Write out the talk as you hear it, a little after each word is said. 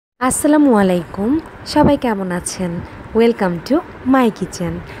আসসালামু আলাইকুম, সবাই কেমন আছেন? Welcome to my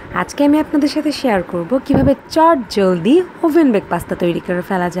kitchen. আজকে আমি আপনাদের সাথে শেয়ার করব কিভাবে চট জলদি ওভেন বেক পাস্তা তৈরি করে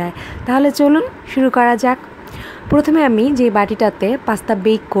ফেলা যায়। তাহলে চলুন শুরু করা যাক। প্রথমে আমি যে বাটিটাতে পাস্তা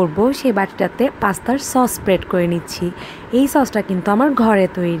বেক করব সেই বাটিটাতে পাস্তার সস স্প্রেড করে নিচ্ছি। এই সসটা কিন্তু আমার ঘরে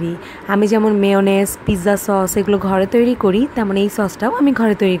তৈরি। আমি যেমন মেয়োনেজ, পিৎজা সস এগুলো ঘরে তৈরি করি, তেমন এই সসটাও আমি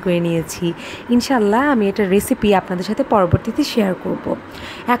ঘরে তৈরি করে নিয়েছি। ইনশাল্লাহ আমি এটার রেসিপি আপনাদের সাথে পরবর্তীতে শেয়ার করব।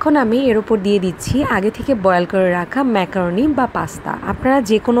 এখন আমি এর উপর দিয়ে দিচ্ছি আগে থেকে বয়েল করে রাখা ম্যাকারনি বা পাস্তা। আপনারা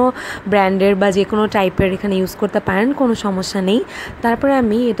যে কোনো ব্র্যান্ডের বা যে কোনো টাইপের এখানে ইউজ করতে পারেন, কোনো সমস্যা নেই। তারপরে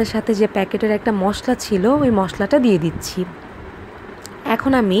আমি এটার সাথে যে প্যাকেটের একটা মশলা ছিল ওই মশলাটা দিয়ে দিচ্ছি।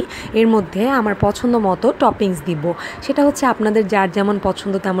 এখন আমি এর মধ্যে আমার পছন্দ মতো টপিংস দিব। সেটা হচ্ছে আপনাদের যার যেমন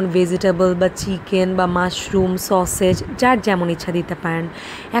পছন্দ তেমন ভেজিটেবল বা চিকেন বা মাশরুম, সসেজ যার যেমন ইচ্ছা দিতে পারেন।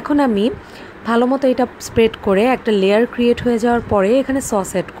 এখন আমি ভালো মতো এটা স্প্রেড করে একটা লেয়ার ক্রিয়েট হয়ে যাওয়ার পরে এখানে সস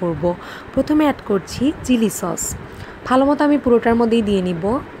অ্যাড করব। প্রথমে অ্যাড করছি চিলি সস। ভালো মতো আমি পুরোটার মধ্যেই দিয়ে নিব।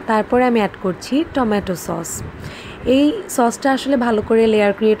 তারপরে আমি অ্যাড করছি টমেটো সস। এই সসটা আসলে ভালো করে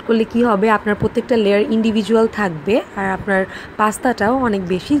লেয়ার ক্রিয়েট করলে কি হবে, আপনার প্রত্যেকটা লেয়ার ইন্ডিভিজুয়াল থাকবে আর আপনার পাস্তাটাও অনেক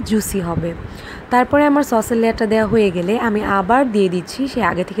বেশি জুসি হবে। তারপরে আমার সসের লেয়ারটা দেওয়া হয়ে গেলে আমি আবার দিয়ে দিচ্ছি সে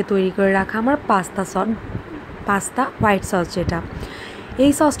আগে থেকে তৈরি করে রাখা আমার পাস্তা হোয়াইট সস যেটা।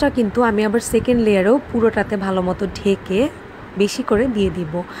 এই সসটা কিন্তু আমি আবার সেকেন্ড লেয়ারেও পুরোটাতে ভালো মতো ঢেকে বেশি করে দিয়ে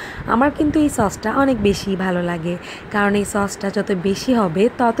দিব। আমার কিন্তু এই সসটা অনেক বেশি ভালো লাগে, কারণ এই সসটা যত বেশি হবে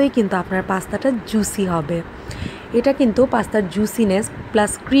ততই কিন্তু আপনার পাস্তাটা জুসি হবে। এটা কিন্তু পাস্তার জুসিনেস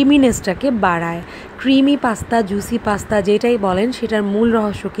প্লাস ক্রিমিনেসটাকে বাড়ায়। ক্রিমি পাস্তা, জুসি পাস্তা যেটাই বলেন সেটার মূল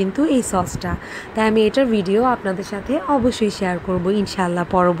রহস্য কিন্তু এই সসটা। তাই আমি এটার ভিডিও আপনাদের সাথে অবশ্যই শেয়ার করব ইনশাআল্লাহ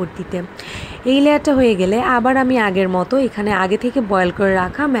পরবর্তীতে। এই লেয়ারটা হয়ে গেলে আবার আমি আগের মতো এখানে আগে থেকে বয়েল করে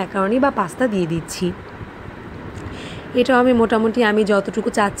রাখা ম্যাকারনি বা পাস্তা দিয়ে দিচ্ছি। এটাও আমি মোটামুটি আমি যতটুকু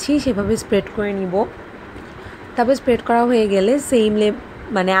চাচ্ছি সেভাবে স্প্রেড করে নিব। তারপর স্প্রেড করা হয়ে গেলে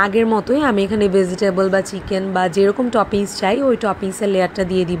মানে আগের মতোই আমি এখানে ভেজিটেবল বা চিকেন বা যেরকম টপিংস চাই ওই টপিংসের লেয়ারটা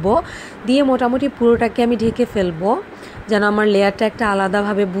দিয়ে দিব। দিয়ে মোটামুটি পুরোটাকে আমি ঢেকে ফেলবো, যেন আমার লেয়ারটা একটা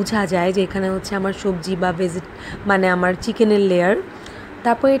আলাদাভাবে বোঝা যায় যে এখানে হচ্ছে আমার সবজি বা মানে আমার চিকেনের লেয়ার।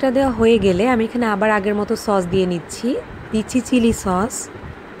 তারপর এটা দেওয়া হয়ে গেলে আমি এখানে আবার আগের মতো সস দিয়ে দিচ্ছি চিলি সস।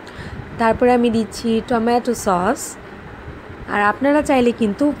 তারপরে আমি দিচ্ছি টমেটো সস। আর আপনারা চাইলে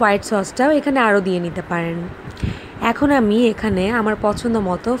কিন্তু হোয়াইট সসটাও এখানে আরও দিয়ে নিতে পারেন। এখন আমি এখানে আমার পছন্দ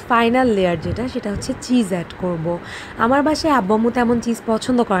মতো ফাইনাল লেয়ার সেটা হচ্ছে চিজ অ্যাড করব। আমার বাসায় আব্বু তেমন চিজ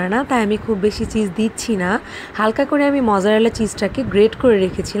পছন্দ করে না, তাই আমি খুব বেশি চিজ দিচ্ছি না। হালকা করে আমি মজারেলা চিজটাকে গ্রেট করে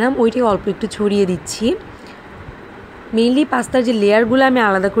রেখেছিলাম, ওইটাই অল্প একটু ছড়িয়ে দিচ্ছি। মেইনলি পাস্তার যে লেয়ারগুলো আমি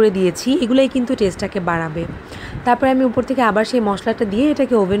আলাদা করে দিয়েছি এগুলোই কিন্তু টেস্টটাকে বাড়াবে। তারপরে আমি উপর থেকে আবার সেই মশলাটা দিয়ে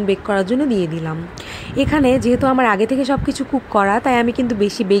এটাকে ওভেন বেক করার জন্য দিয়ে দিলাম। এখানে যেহেতু আমার আগে থেকে সব কিছু কুক করা, তাই আমি কিন্তু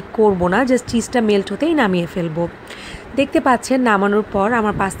বেশি বেক করব না, জাস্ট চিজটা মেল্ট হতেই নামিয়ে ফেলবো। দেখতে পাচ্ছেন নামানোর পর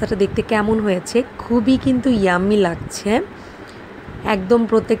আমার পাস্তাটা দেখতে কেমন হয়েছে, খুবই কিন্তু ইয়াম্মি লাগছে। একদম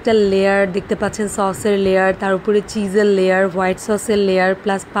প্রত্যেকটা লেয়ার দেখতে পাচ্ছেন, সসের লেয়ার, তার উপরে চিজের লেয়ার, হোয়াইট সসের layer,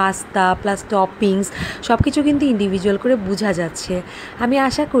 plus pasta plus toppings সব কিছু কিন্তু ইন্ডিভিজুয়াল করে বোঝা যাচ্ছে। আমি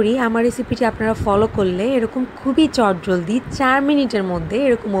আশা করি আমার রেসিপিটি আপনারা ফলো করলে এরকম খুবই চটজলদি 4 মিনিটের মধ্যে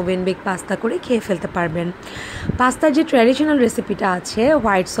এরকম ওভেন বেক পাস্তা করে খেয়ে ফেলতে পারবেন। পাস্তার যে ট্র্যাডিশনাল রেসিপিটা আছে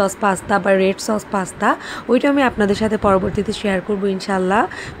হোয়াইট সস পাস্তা বা রেড সস পাস্তা, ওইটা আমি আপনাদের সাথে পরবর্তীতে শেয়ার করব ইনশাল্লাহ।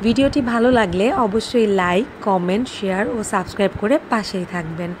 ভিডিওটি ভালো লাগলে অবশ্যই লাইক, কমেন্ট, শেয়ার ও সাবস্ক্রাইব করে পাশেই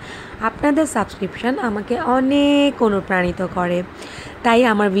থাকবেন। আপনাদের সাবস্ক্রিপশন আমাকে অনেক অনুপ্রাণিত করে। তাই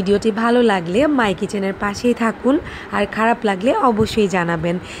আমার ভিডিওটি ভালো লাগলে মাই কিচেনের পাশেই থাকুন, আর খারাপ লাগলে অবশ্যই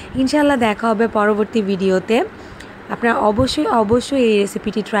জানাবেন। ইনশাল্লাহ দেখা হবে পরবর্তী ভিডিওতে। আপনারা অবশ্যই এই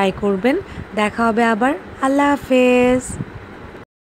রেসিপিটি ট্রাই করবেন। দেখা হবে আবার। আল্লাহ হাফেজ।